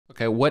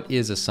Okay, what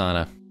is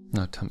Asana?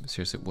 No,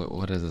 seriously,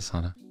 what is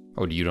Asana?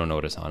 Oh, you don't know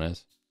what Asana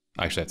is?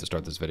 I actually have to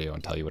start this video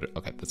and tell you what it,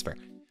 okay, that's fair.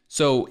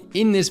 So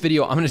in this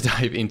video, I'm gonna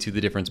dive into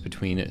the difference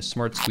between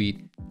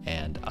SmartSuite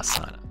and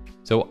Asana.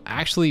 So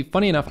actually,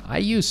 funny enough, I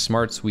use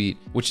SmartSuite,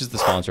 which is the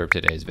sponsor of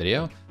today's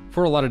video,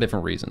 for a lot of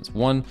different reasons.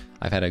 One,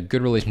 I've had a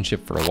good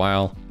relationship for a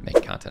while,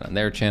 make content on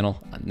their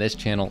channel, on this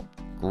channel,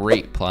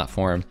 great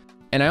platform.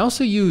 And I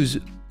also use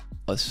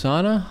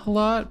Asana a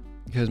lot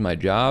because my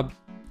job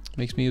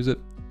makes me use it.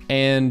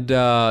 And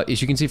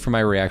as you can see from my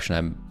reaction,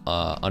 I'm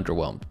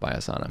underwhelmed by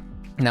Asana.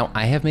 Now,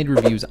 I have made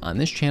reviews on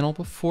this channel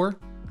before.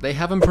 They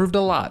have improved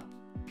a lot.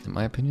 In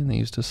my opinion, they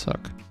used to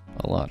suck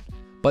a lot.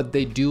 But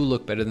they do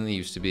look better than they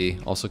used to be.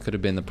 Also could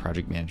have been the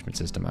project management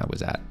system I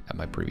was at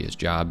my previous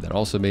job that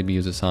also made me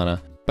use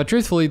Asana. But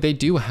truthfully, they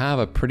do have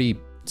a pretty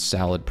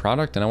solid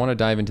product, and I wanna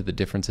dive into the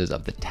differences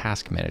of the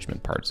task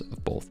management parts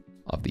of both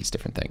of these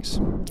different things.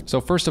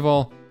 So first of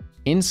all,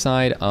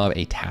 inside of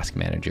a task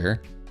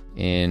manager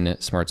in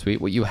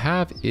SmartSuite, what you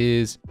have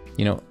is,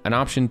 an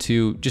option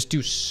to just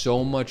do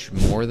so much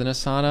more than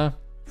Asana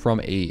from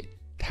a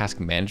task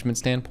management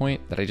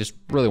standpoint that I just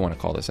really wanna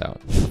call this out.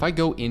 If I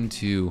go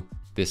into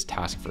this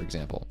task, for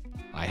example,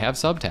 I have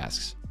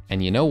subtasks,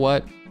 and you know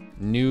what?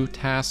 New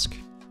task,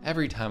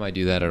 every time I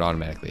do that, it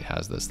automatically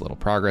has this little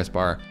progress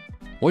bar,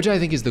 which I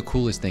think is the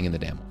coolest thing in the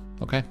demo,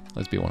 okay?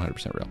 Let's be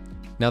 100% real.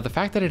 Now, the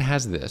fact that it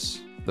has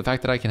this, the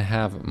fact that I can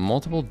have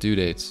multiple due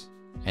dates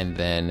and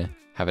then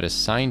have it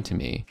assigned to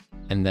me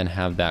and then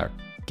have that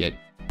get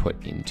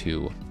put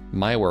into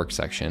my work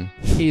section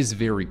is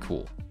very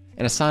cool.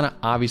 And Asana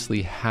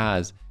obviously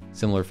has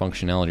similar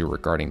functionality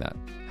regarding that.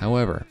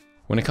 However,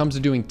 when it comes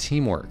to doing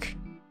teamwork,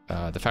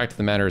 the fact of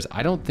the matter is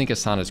I don't think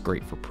Asana is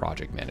great for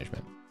project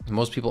management.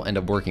 Most people end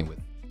up working with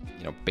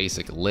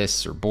basic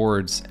lists or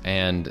boards,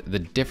 and the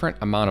different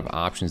amount of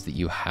options that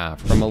you have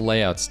from a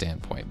layout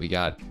standpoint. We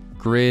got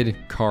grid,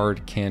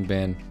 card,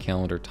 Kanban,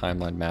 calendar,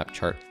 timeline, map,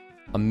 chart,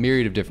 a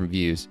myriad of different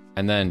views.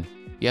 And then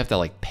you have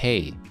to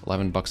pay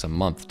 $11 a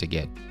month to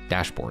get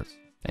dashboards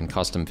and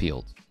custom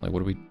fields. Like,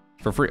 what are we,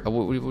 for free?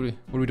 What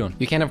are we doing?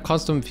 You can't have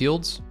custom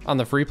fields on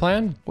the free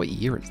plan? What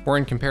year is it? Or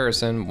in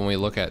comparison, when we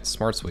look at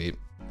SmartSuite,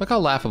 look how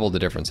laughable the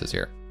difference is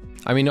here.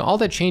 I mean, all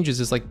that changes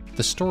is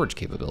the storage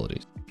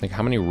capabilities. Like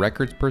how many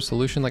records per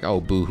solution? Like, oh,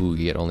 boohoo,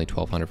 you get only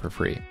 1,200 for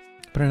free.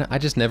 But I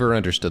just never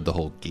understood the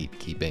whole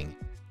gatekeeping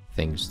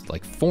things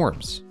like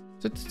forms.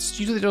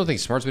 Usually they don't think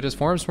SmartSuite has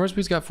forms.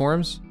 SmartSuite's got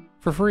forms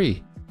for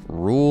free.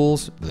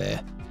 Rules,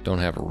 bleh. Don't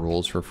have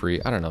rules for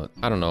free. I don't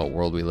know what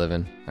world we live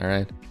in, all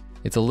right?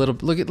 It's a little,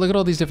 look at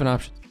all these different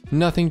options.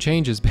 Nothing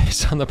changes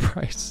based on the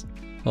price.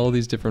 All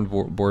these different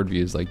board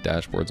views like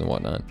dashboards and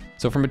whatnot.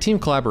 So from a team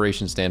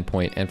collaboration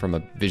standpoint and from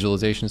a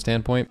visualization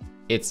standpoint,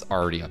 it's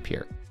already up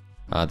here.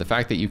 The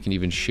fact that you can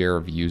even share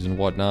views and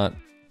whatnot,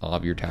 all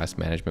of your task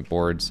management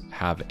boards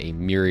have a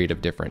myriad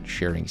of different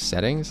sharing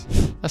settings.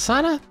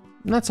 Asana,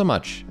 not so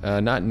much,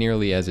 not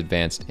nearly as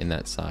advanced in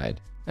that side.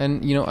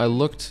 And I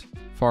looked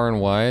far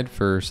and wide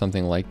for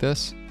something like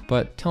this,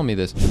 but tell me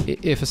this,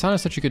 if Asana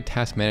is such a good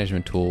task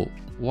management tool,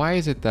 why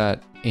is it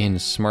that in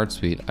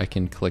SmartSuite, I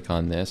can click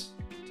on this,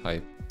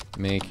 type,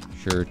 make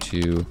sure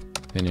to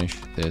finish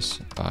this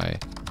by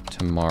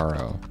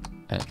tomorrow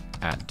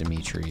at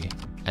Dimitri,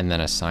 and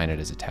then assign it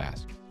as a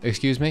task.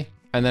 Excuse me?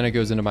 And then it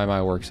goes into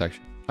my work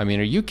section. I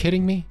mean, are you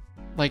kidding me?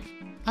 Like,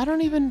 I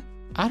don't even,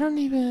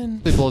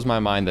 it blows my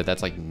mind that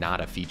that's not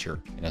a feature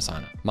in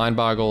Asana. Mind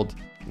boggled,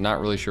 not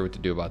really sure what to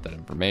do about that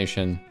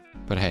information,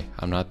 but hey,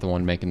 I'm not the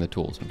one making the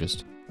tools. I'm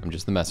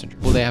just the messenger.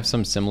 Well, they have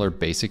some similar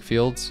basic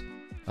fields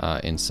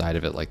inside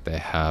of it, like they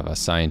have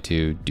assigned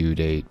to, due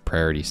date,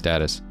 priority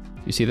status.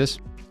 You see this?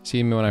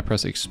 See me when I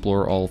press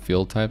explore all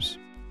field types?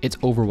 It's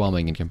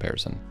overwhelming in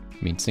comparison.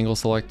 I mean, single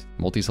select,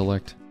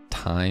 multi-select,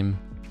 time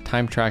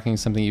tracking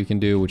is something you can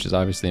do, which is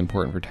obviously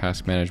important for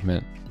task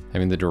management.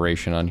 Having the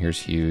duration on here is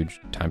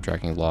huge. Time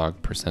tracking log,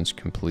 percents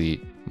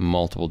complete,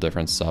 multiple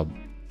different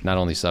not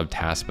only sub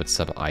tasks, but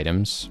sub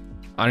items.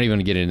 I don't even want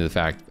to get into the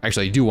fact,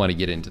 actually I do want to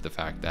get into the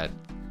fact that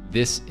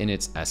this in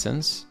its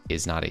essence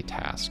is not a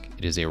task.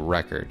 It is a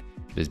record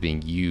that is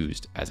being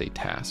used as a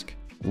task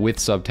with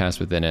subtasks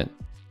within it.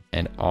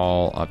 And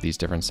all of these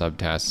different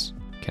subtasks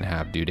can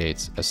have due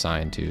dates,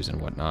 assigned tos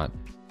and whatnot.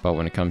 But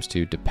when it comes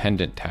to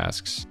dependent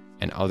tasks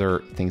and other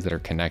things that are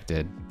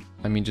connected,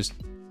 I mean, just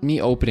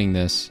me opening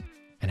this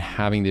and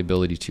having the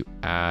ability to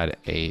add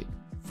a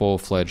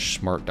full-fledged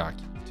smart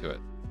document to it,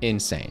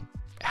 insane.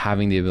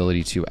 Having the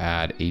ability to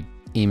add a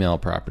email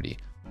property,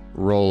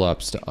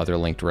 roll-ups to other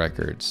linked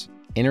records,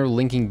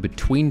 interlinking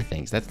between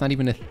things. That's not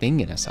even a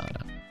thing in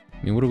Asana.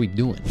 I mean, what are we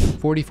doing?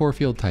 44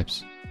 field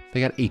types. They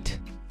got 8.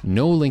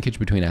 No linkage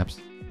between apps.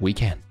 We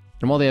can.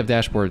 And while they have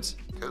dashboards,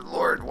 good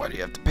Lord, why do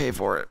you have to pay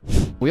for it?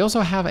 We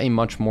also have a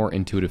much more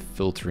intuitive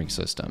filtering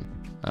system.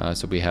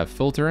 So we have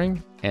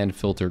filtering and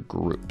filter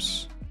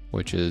groups,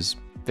 which is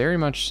very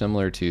much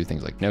similar to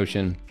things like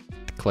Notion,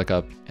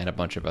 ClickUp, and a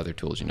bunch of other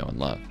tools you know and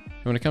love.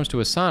 And when it comes to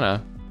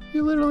Asana,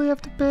 you literally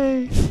have to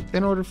pay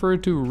in order for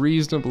it to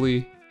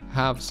reasonably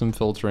have some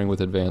filtering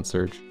with advanced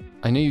search.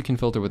 I know you can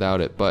filter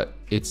without it, but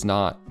it's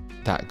not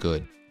that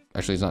good.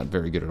 Actually, it's not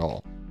very good at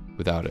all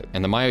without it.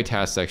 And the My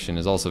Task section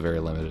is also very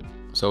limited.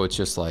 So it's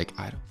just like,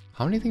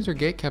 how many things are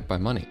gate kept by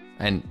money?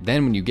 And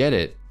then when you get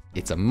it,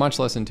 it's a much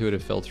less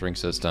intuitive filtering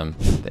system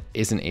that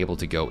isn't able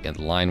to go in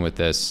line with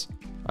this.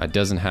 It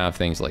doesn't have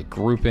things like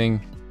grouping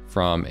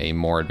from a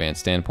more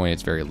advanced standpoint.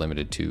 It's very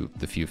limited to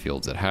the few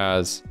fields it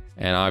has.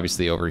 And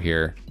obviously over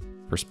here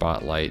for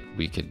Spotlight,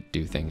 we could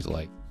do things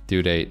like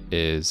due date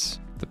is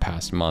the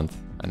past month.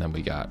 And then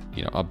we got,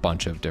 a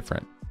bunch of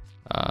different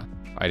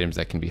items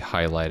that can be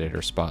highlighted or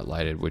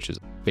spotlighted, which is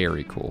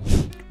very cool.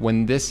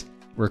 When this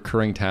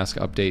recurring task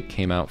update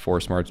came out for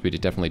SmartSuite,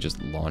 it definitely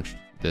just launched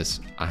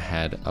this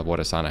ahead of what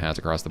Asana has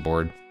across the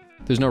board.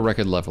 There's no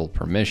record level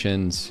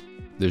permissions.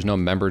 There's no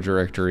member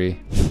directory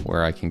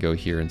where I can go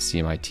here and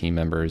see my team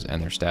members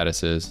and their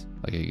statuses.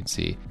 Like you can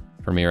see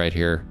for me right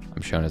here,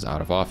 I'm shown as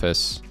out of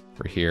office.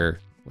 For here,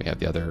 we have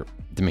the other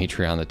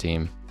Dimitri on the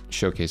team,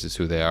 showcases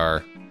who they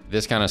are.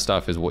 This kind of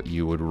stuff is what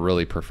you would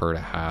really prefer to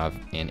have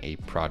in a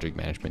project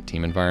management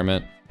team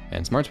environment.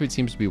 And SmartSuite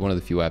seems to be one of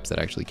the few apps that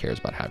actually cares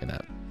about having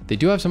that. They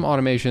do have some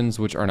automations,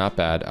 which are not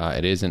bad.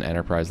 It is an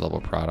enterprise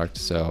level product,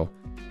 so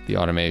the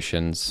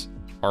automations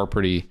are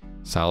pretty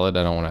solid.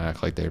 I don't want to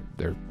act like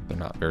they're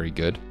not very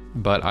good,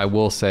 but I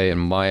will say, in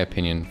my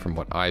opinion, from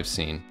what I've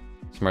seen,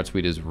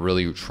 SmartSuite is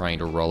really trying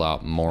to roll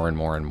out more and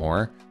more and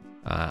more.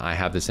 I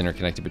have this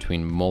interconnected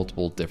between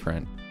multiple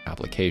different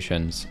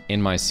applications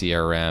in my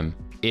CRM.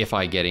 If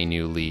I get a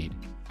new lead,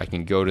 I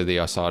can go to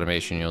the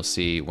automation. You'll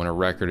see when a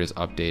record is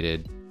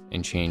updated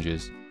and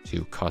changes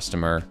to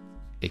customer,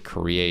 it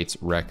creates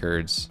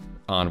records,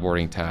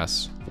 onboarding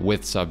tasks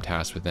with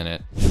subtasks within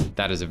it.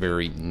 That is a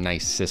very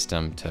nice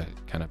system to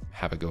kind of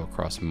have it go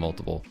across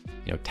multiple,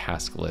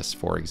 task lists,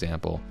 for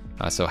example.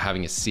 So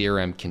having a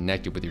CRM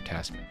connected with your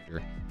task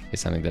manager is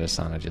something that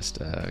Asana just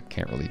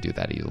can't really do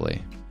that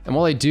easily. And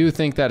while I do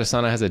think that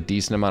Asana has a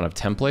decent amount of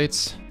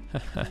templates,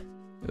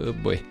 oh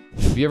boy.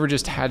 Have you ever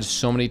just had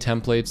so many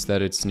templates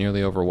that it's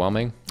nearly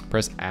overwhelming?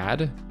 Press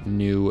add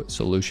new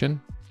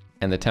solution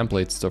and the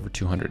templates, it's over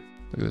 200.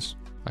 Look at this.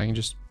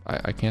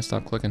 I can't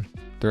stop clicking.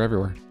 They're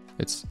everywhere.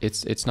 It's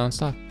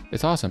nonstop.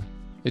 It's awesome.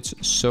 It's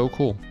so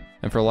cool.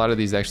 And for a lot of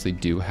these actually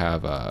do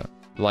have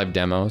live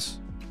demos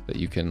that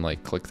you can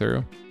click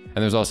through.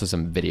 And there's also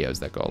some videos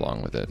that go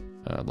along with it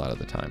a lot of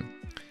the time.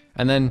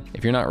 And then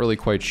if you're not really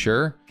quite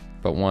sure,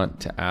 but want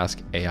to ask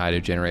AI to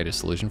generate a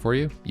solution for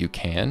you, you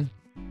can.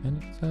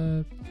 And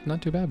it's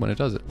not too bad when it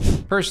does it.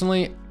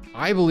 Personally,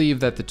 I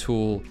believe that the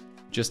tool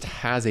just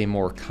has a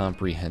more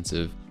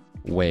comprehensive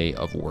way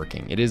of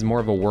working. It is more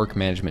of a work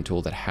management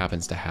tool that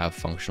happens to have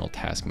functional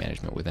task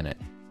management within it.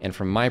 And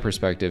from my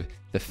perspective,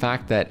 the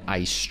fact that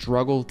I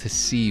struggle to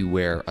see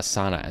where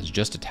Asana as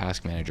just a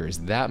task manager is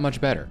that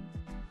much better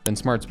than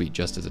SmartSuite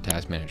just as a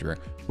task manager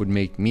would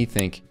make me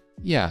think,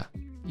 yeah,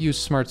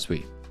 use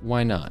SmartSuite.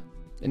 Why not?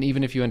 And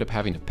even if you end up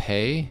having to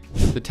pay,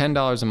 the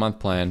 $10 a month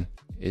plan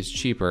is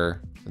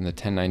cheaper than the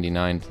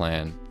 $10.99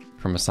 plan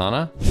from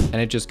Asana.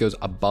 And it just goes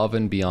above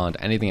and beyond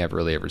anything I've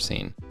really ever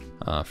seen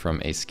from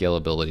a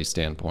scalability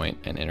standpoint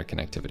and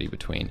interconnectivity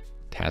between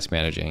task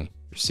managing,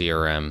 your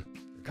CRM,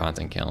 your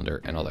content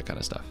calendar, and all that kind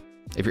of stuff.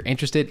 If you're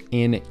interested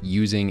in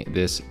using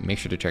this, make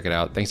sure to check it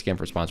out. Thanks again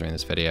for sponsoring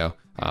this video.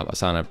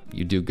 Asana,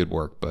 you do good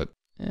work, but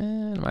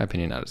in my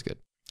opinion, not as good.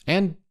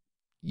 And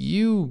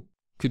you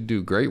could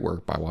do great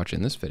work by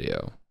watching this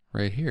video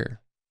right here.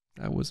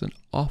 That was an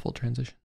awful transition.